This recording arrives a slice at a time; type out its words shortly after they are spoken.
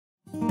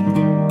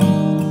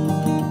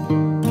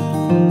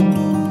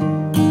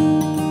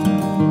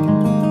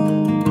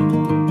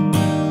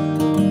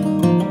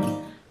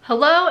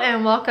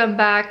and welcome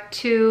back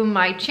to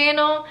my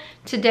channel.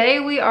 Today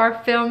we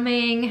are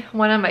filming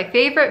one of my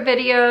favorite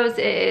videos.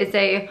 It is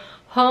a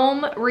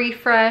home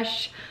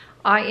refresh.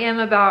 I am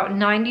about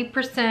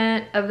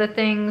 90% of the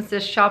things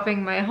just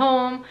shopping my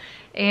home,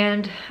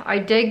 and I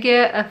did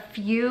get a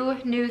few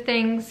new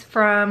things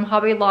from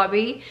Hobby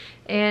Lobby,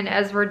 and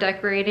as we're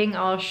decorating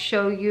I'll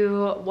show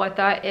you what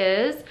that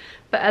is.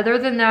 But other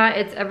than that,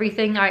 it's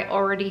everything I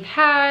already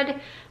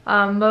had.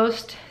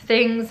 Most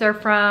things are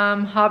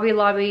from Hobby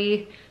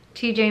Lobby,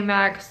 TJ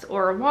Maxx,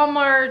 or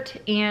Walmart,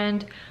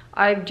 and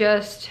I've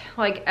just,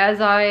 like, as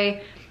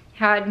I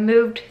had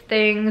moved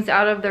things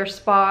out of their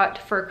spot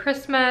for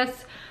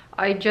Christmas,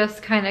 I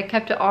just kind of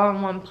kept it all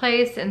in one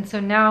place, and so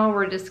now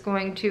we're just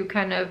going to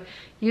kind of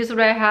use what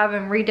I have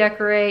and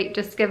redecorate,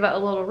 just give it a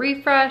little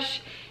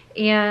refresh.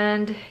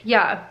 And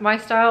yeah, my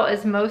style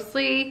is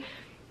mostly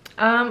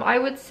I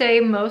would say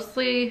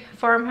mostly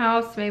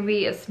farmhouse,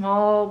 maybe a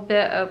small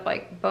bit of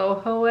like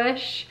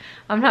boho-ish.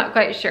 I'm not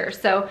quite sure.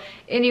 So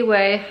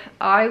anyway,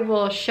 I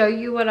will show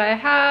you what I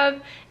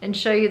have and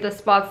show you the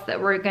spots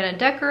that we're gonna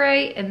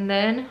decorate, and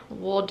then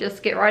we'll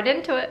just get right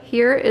into it.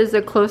 Here is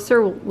a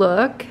closer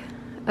look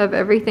of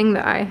everything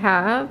that I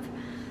have,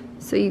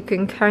 so you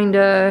can kind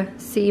of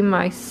see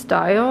my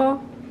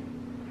style.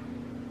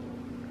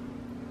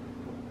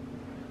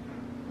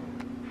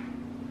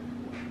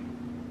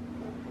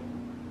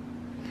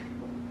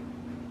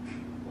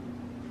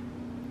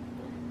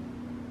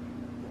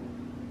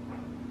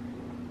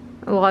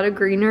 A lot of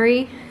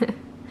greenery.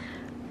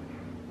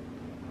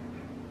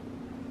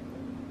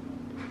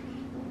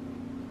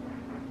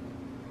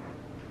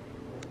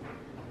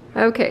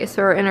 Okay,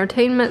 so our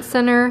entertainment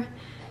center,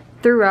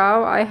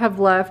 throughout I have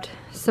left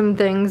some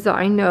things that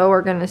I know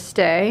are gonna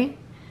stay.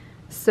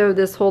 So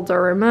this holds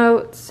our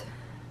remotes.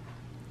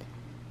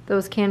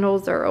 Those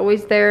candles are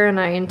always there and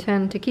I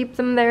intend to keep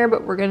them there,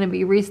 but we're gonna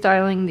be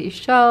restyling these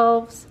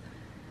shelves.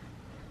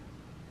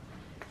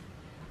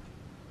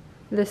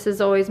 This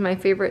is always my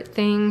favorite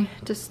thing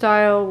to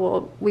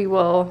style. We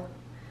will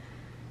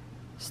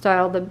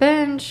style the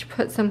bench,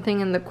 put something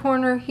in the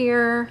corner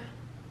here.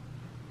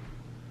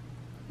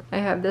 I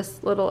have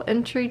this little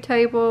entry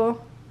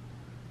table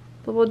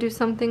that we'll do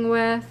something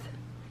with.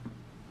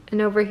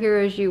 And over here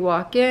as you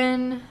walk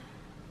in,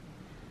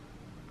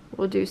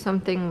 we'll do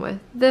something with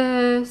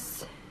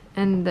this.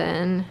 And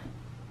then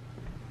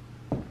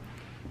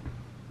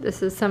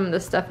this is some of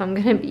the stuff I'm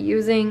gonna be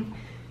using.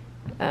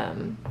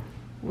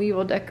 We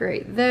will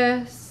decorate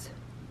this.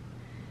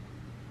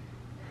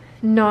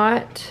 And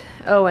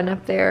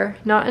up there,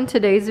 not in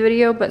today's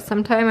video, but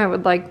sometime I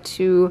would like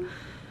to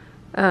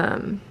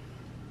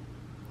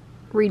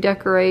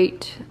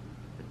redecorate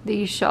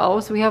these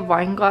shelves. We have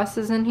wine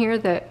glasses in here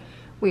that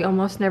we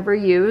almost never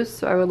use,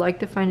 so I would like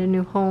to find a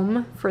new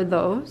home for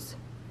those.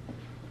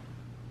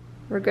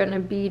 We're gonna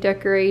be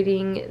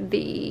decorating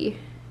the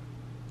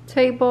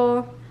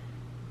table.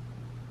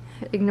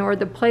 Ignore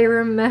the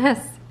playroom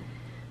mess.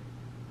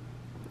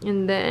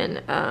 And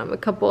then a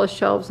couple of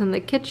shelves in the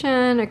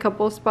kitchen, a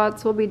couple of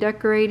spots we'll be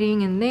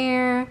decorating in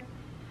there.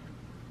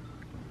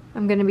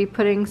 I'm gonna be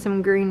putting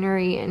some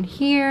greenery in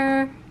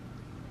here.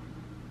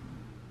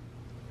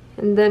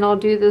 And then I'll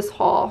do this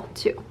hall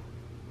too.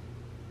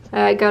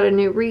 I got a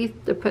new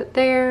wreath to put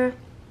there.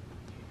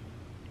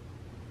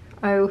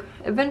 I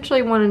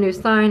eventually want a new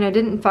sign. I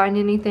didn't find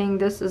anything.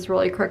 This is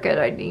really crooked.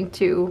 I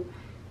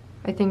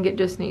think it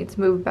just needs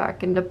moved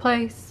back into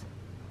place.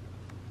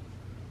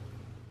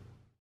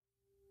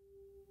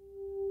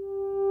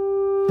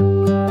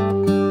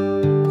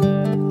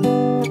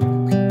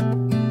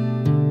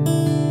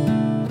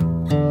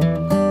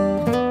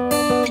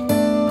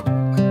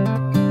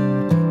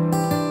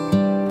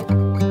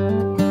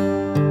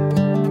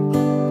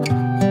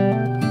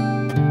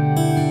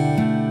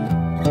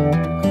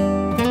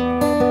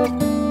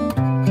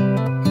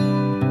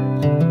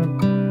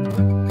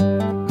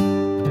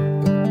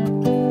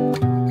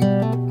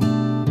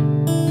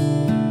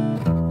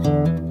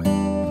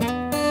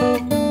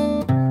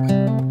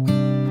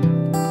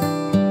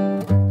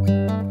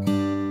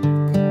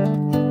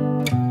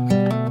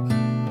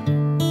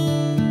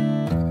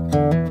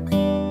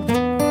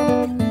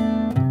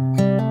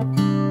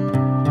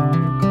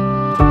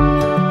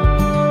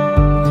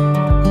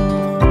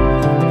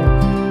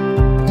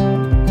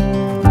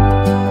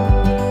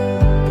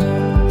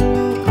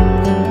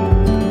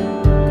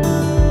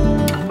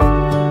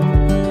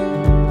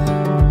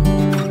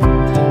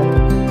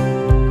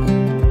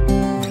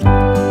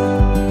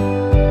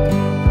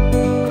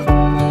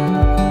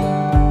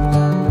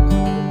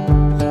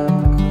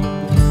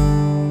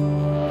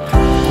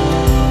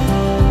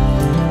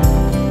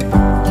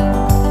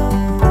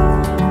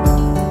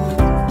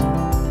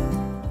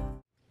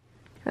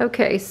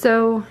 Okay,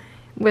 so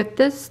with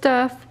this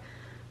stuff,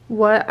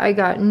 what I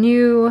got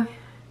new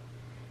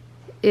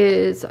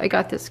is I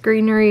got this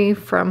greenery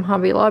from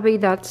Hobby Lobby.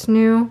 That's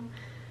new.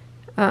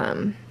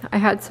 I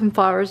had some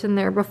flowers in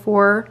there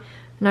before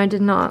and I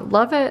did not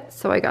love it,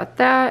 so I got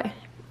that.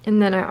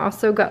 And then I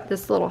also got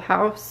this little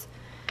house.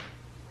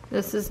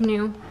 This is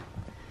new.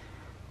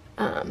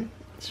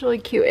 It's really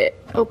cute. It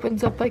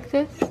opens up like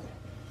this.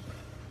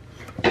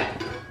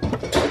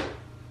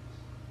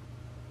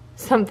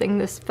 Something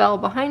this fell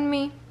behind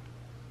me.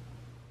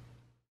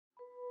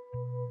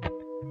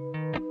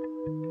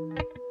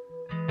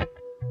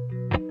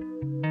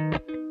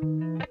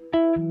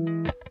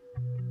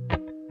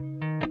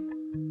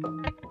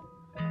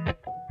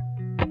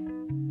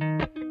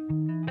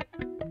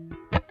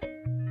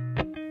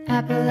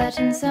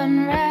 Appalachian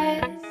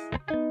sunrise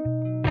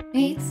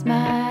meets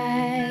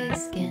my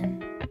skin.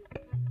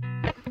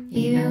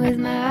 Even with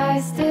my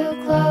eyes still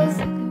closed,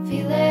 I can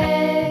feel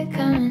it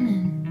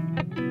coming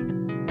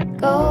in.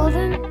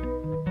 Golden,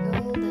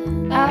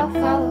 golden, I'll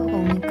follow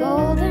only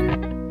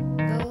golden,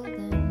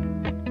 golden,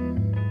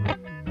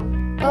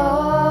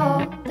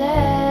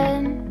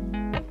 golden,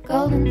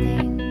 golden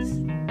things.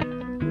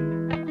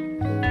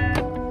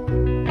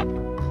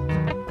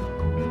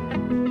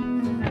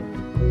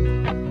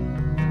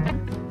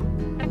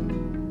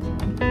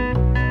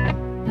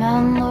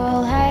 Mountain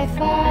laurel high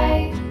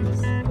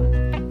fives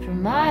for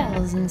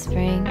miles in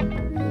spring.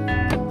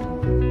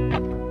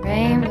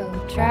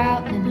 Rainbow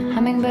trout and a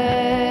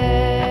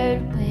hummingbird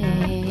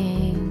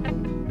wing.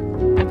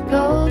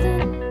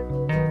 Golden,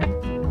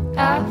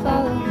 I'll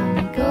follow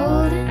only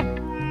golden,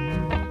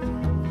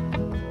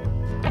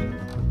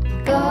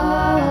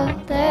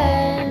 golden,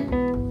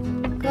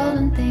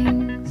 golden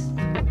things.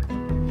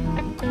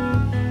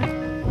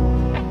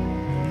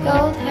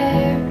 Gold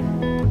hair,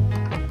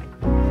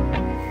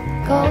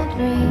 gold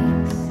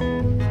rings,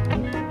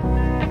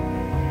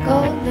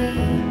 gold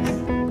leaves,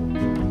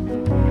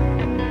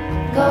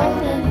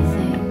 gold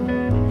anything,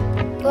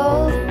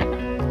 golden,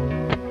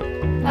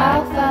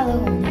 I'll follow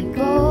only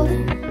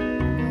golden,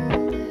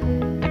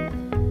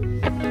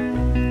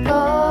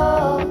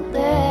 golden,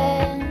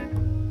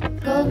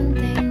 golden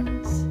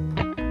things.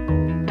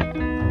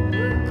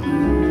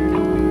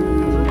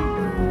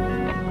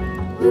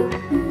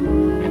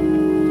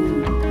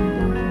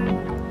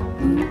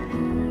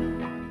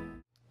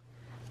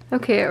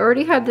 Okay, I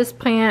already had this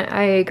plant.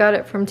 I got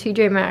it from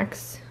TJ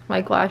Maxx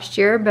like last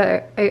year,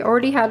 but I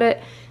already had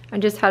it. I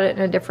just had it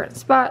in a different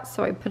spot,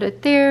 so I put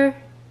it there.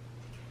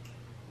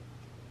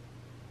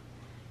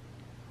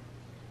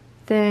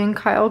 Then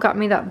Kyle got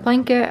me that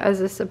blanket as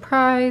a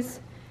surprise,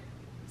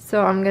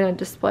 so I'm gonna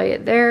display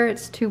it there.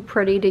 It's too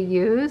pretty to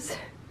use.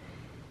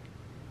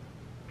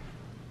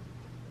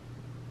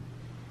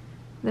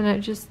 Then I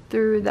just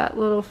threw that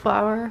little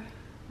flower,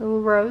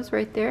 little rose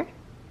right there.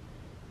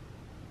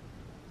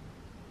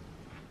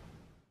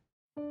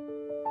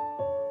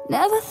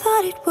 Never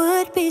thought it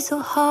would be so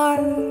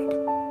hard.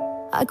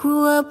 I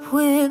grew up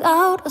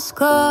without a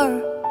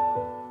scar,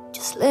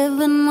 just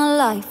living my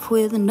life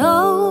with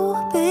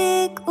no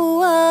big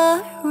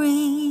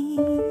worries.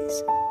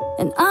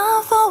 And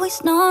I've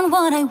always known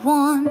what I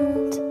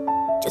want,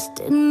 just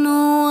didn't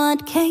know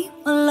what came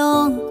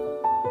along.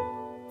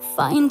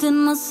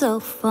 Finding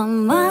myself a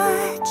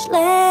much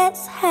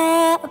less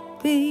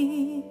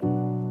happy.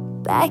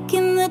 Back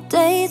in the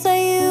days I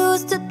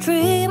used to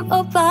dream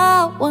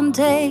about one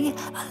day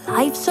a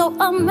life so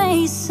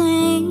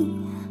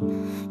amazing,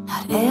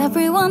 not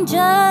everyone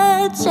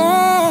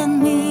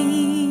judging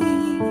me.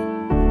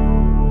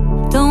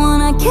 Don't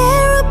wanna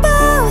care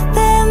about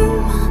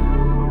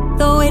them,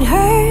 though it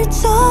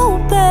hurts so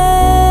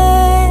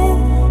bad.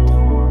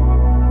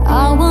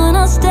 I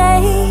wanna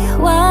stay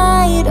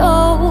wide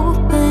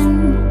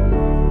open,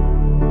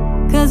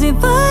 'cause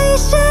if I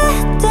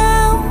shut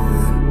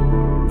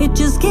down, it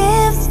just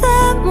gives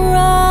them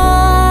right.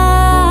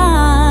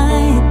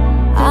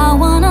 I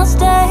wanna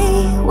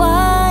stay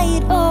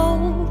wide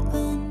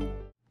open.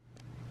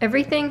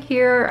 Everything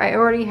here I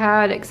already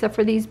had except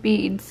for these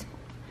beads.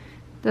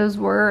 Those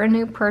were a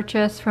new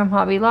purchase from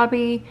Hobby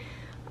Lobby.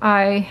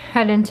 I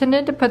had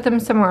intended to put them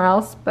somewhere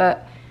else,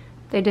 but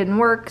they didn't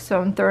work, so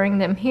I'm throwing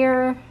them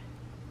here.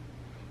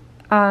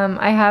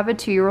 I have a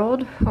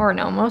 2-year-old, or an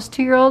almost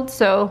 2-year-old,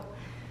 so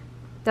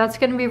that's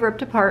gonna be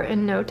ripped apart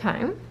in no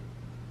time.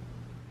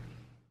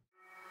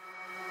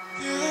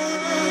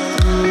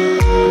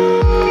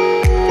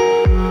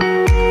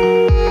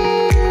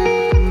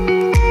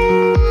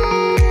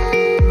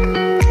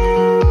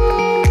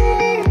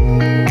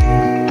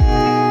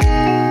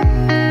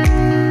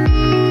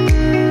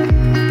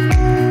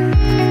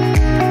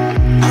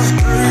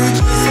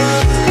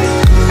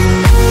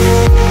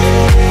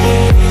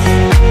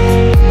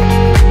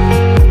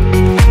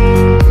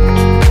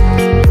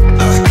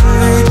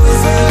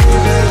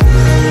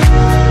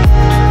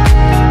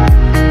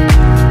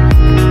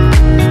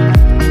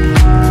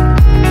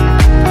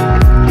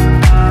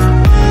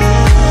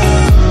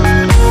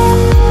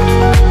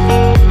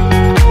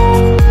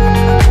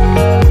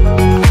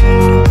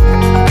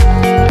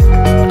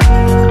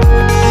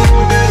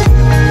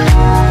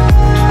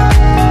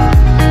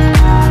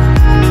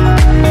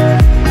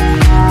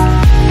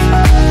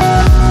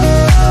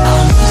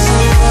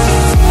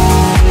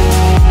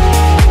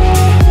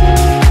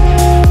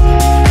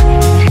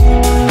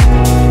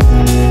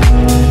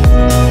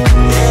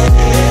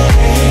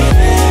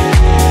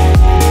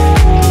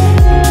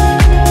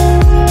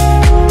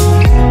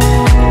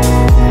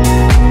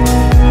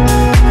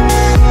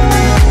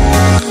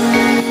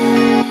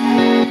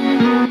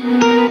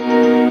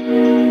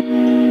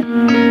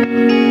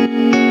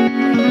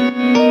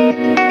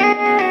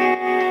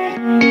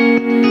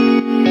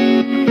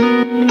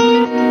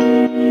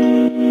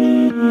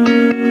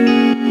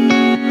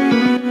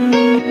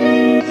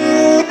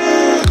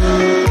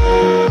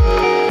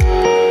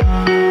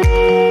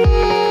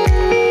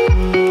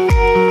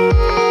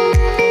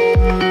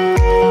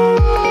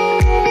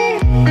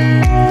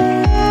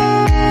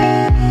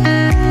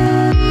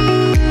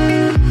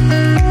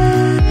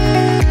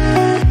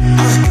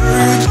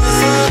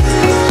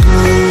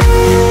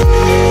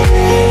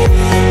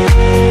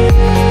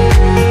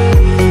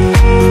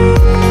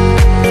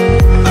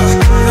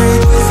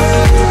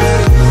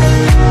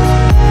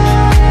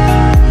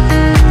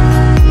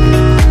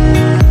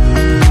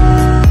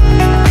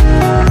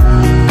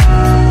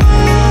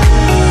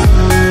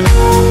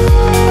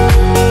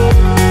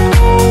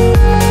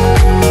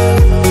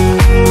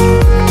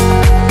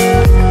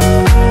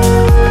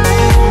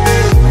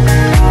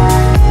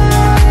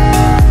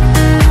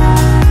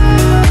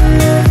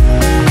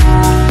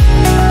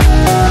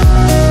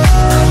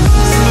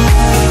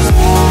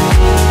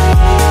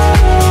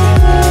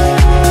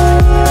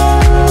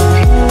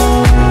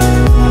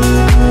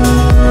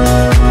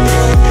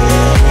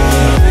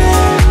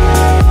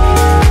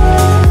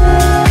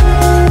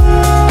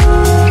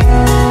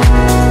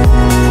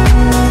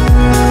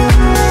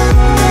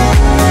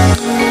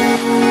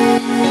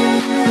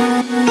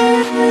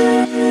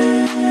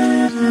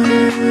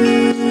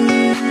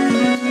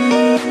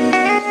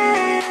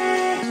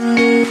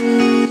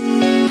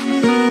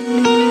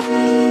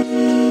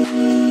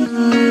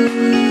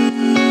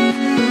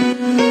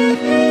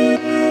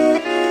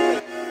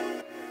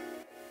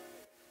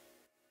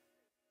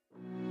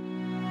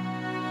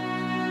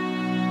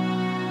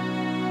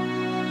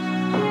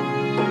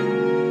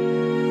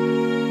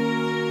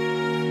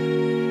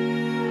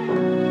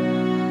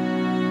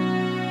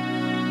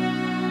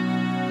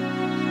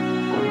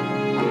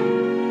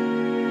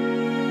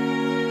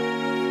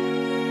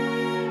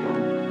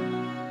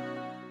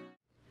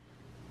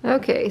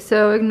 Okay,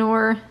 so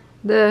ignore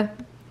the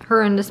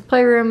horrendous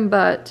playroom,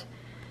 but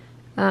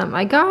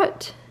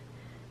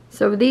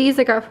so these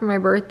I got for my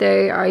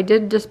birthday. I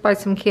did just buy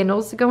some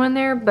candles to go in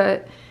there,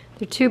 but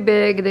they're too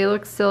big. They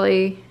look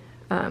silly.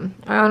 I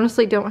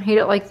honestly don't hate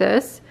it like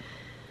this,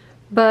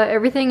 but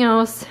everything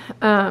else,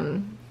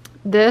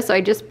 this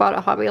I just bought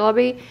at Hobby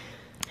Lobby.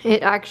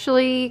 It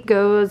actually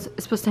it's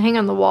supposed to hang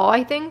on the wall,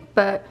 I think,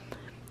 but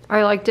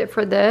I liked it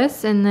for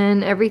this, and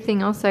then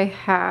everything else I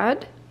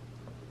had.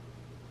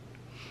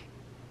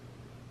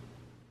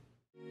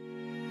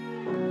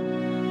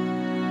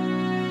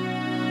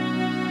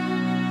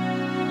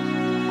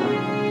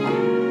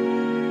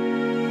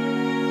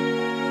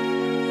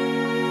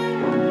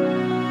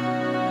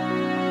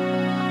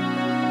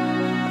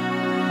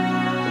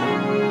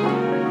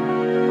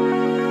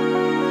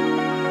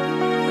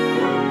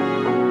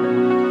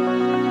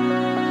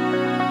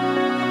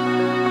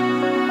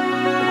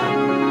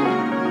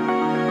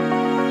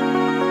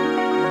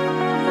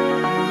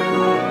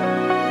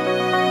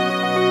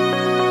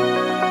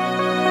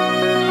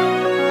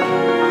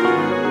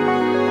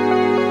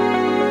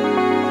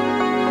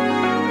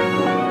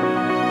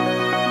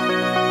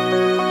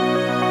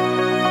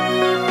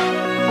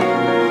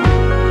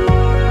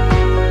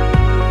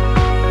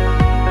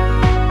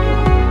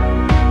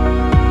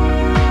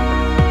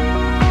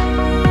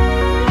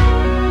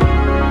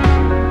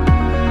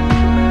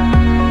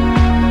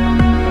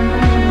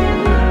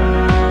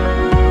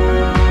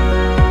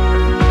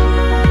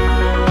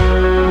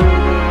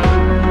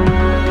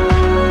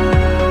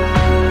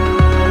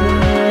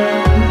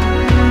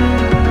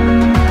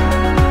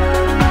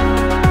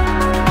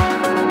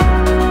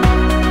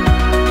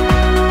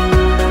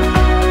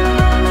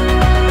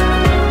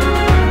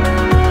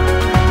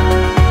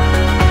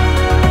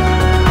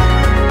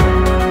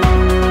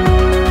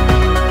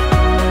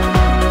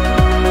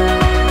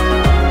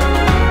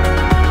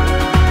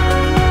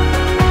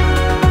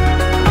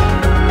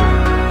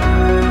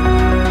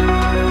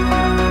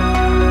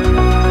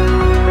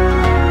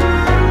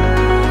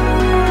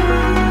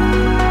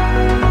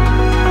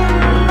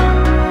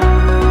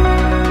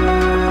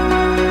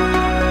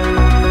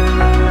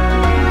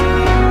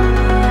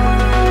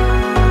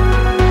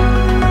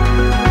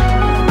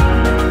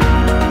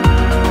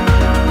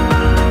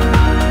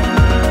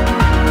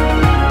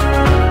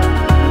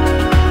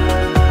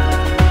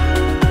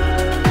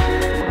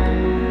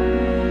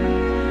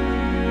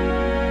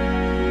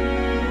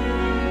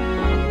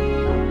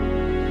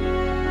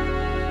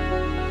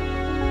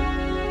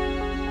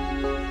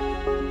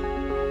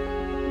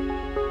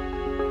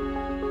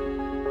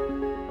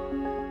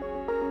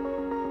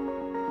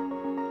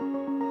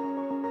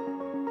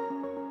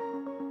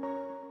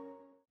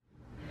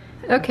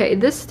 Okay,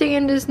 this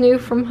stand is new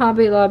from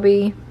Hobby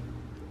Lobby,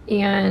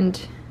 and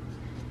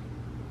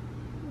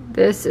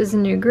this is a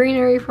new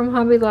greenery from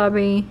Hobby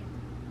Lobby.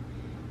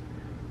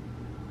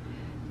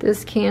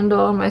 This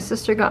candle my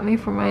sister got me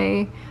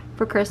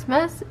for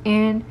Christmas,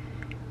 and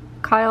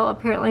Kyle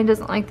apparently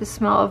doesn't like the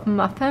smell of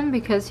muffin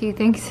because he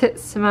thinks it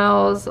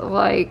smells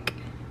like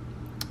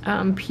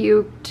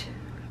puked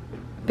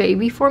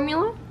baby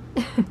formula.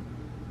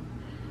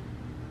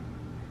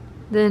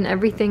 Then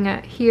everything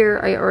at here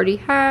I already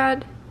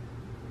had.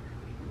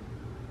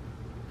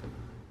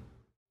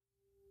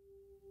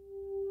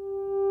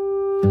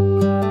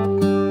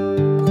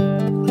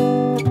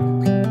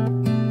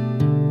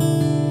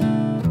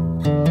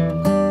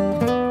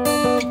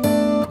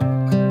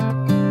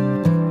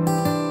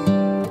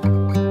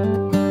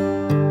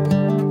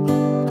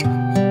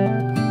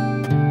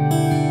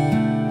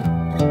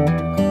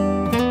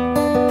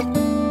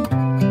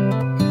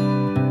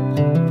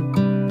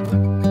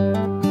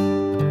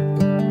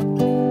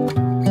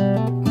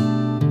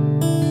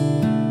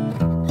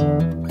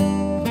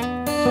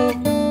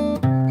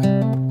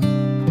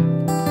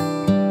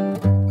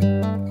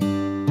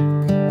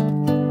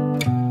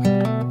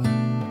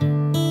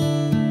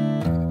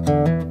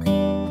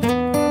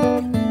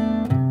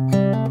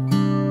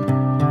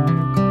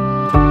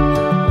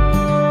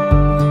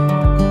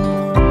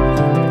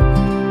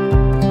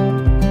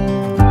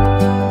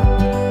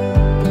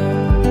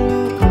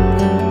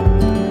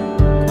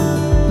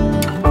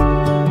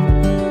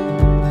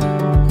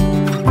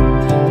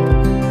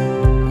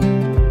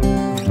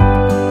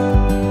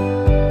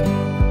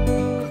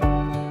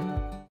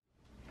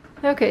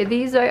 Okay,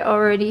 these I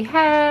already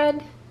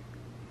had.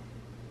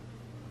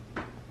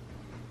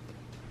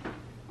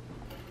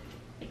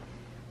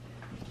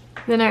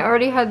 Then I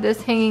already had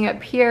this hanging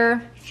up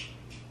here,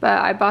 but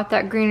I bought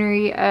that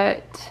greenery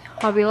at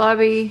Hobby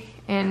Lobby,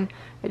 and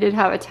I did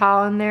have a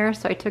towel in there,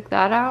 so I took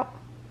that out.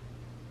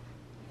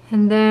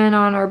 And then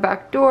on our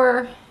back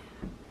door,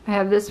 I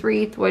have this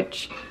wreath,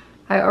 which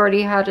I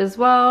already had as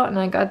well, and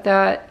I got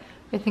that,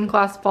 I think,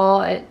 last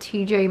fall at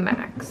TJ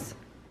Maxx.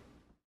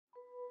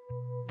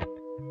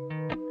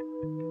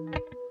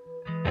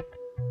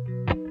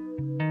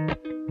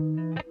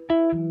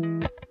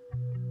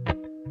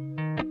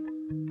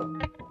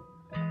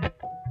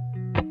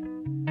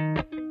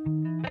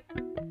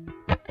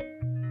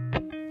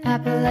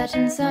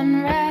 Appalachian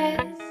sunrise,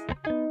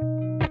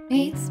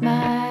 meets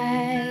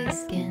my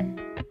skin.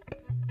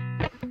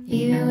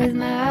 Even with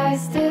my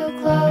eyes still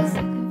closed, I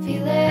can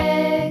feel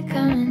it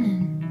coming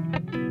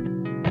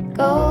in.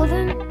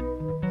 Golden,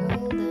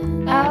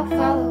 golden, I'll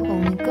follow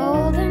only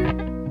golden,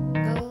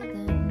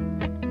 golden,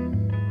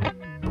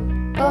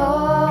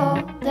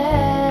 golden,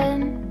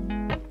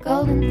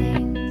 golden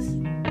things.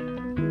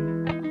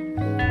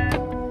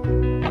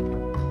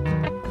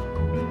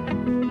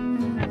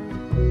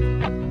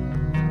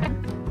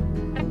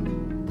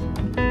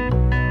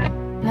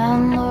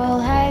 Mountain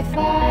laurel high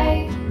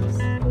fives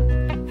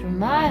for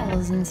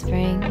miles in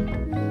spring.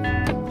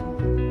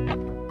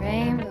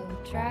 Rainbow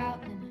trout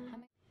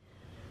and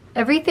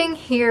everything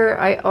here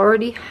I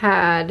already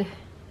had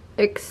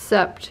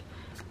except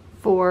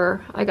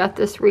for I got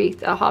this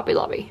wreath at Hobby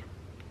Lobby.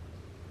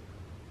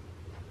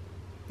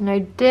 And I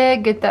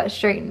did get that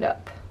straightened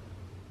up.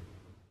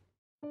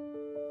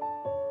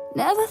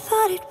 Never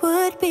thought it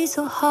would be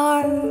so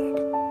hard.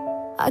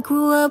 I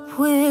grew up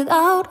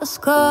without a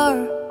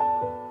scar,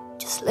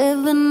 just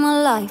living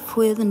my life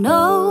with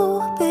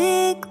no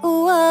big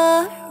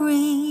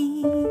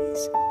worries.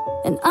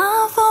 And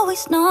I've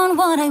always known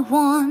what I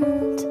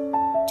want,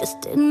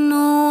 just didn't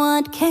know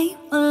what came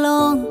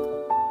along.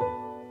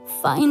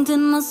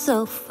 Finding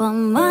myself a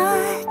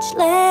much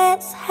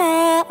less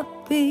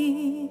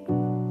happy.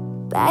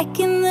 Back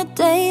in the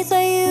days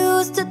I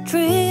used to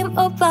dream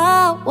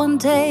about one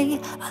day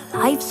a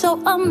life so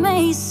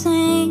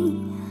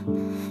amazing,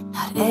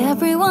 not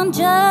everyone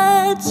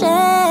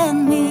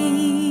judging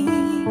me.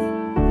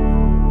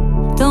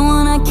 Don't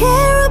wanna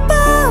care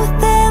about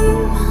them,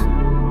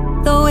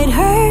 though it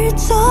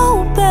hurts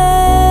so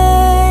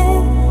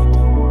bad.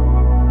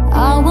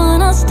 I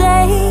wanna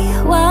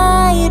stay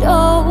wide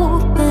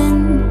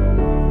open,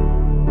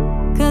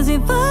 'cause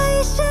if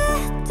I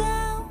shut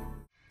down.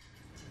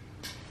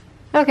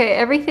 Okay,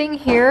 everything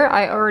here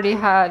I already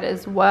had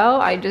as well.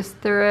 I just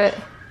threw it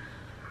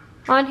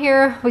on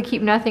here. We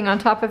keep nothing on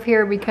top of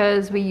here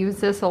because we use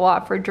this a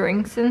lot for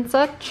drinks and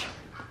such.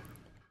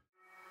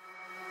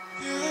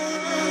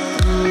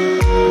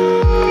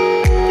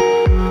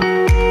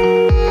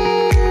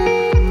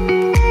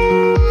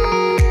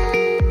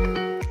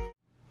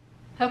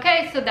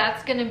 Okay, so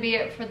that's gonna be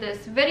it for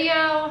this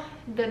video.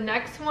 The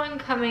next one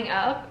coming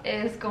up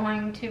is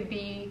going to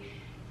be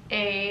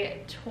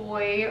a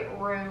toy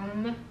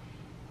room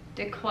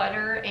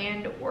declutter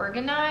and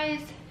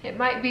organize. It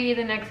might be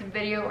the next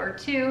video or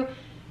two.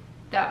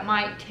 That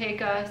might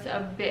take us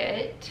a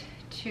bit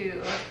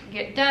to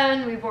get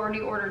done. We've already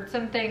ordered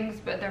some things,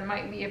 but there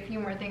might be a few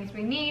more things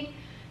we need.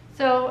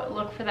 So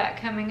look for that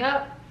coming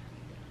up.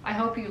 I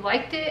hope you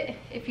liked it.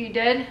 If you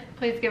did,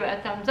 please give it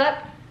a thumbs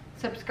up.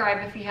 Subscribe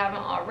if you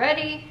haven't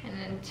already.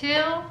 And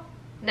until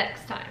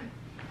next time.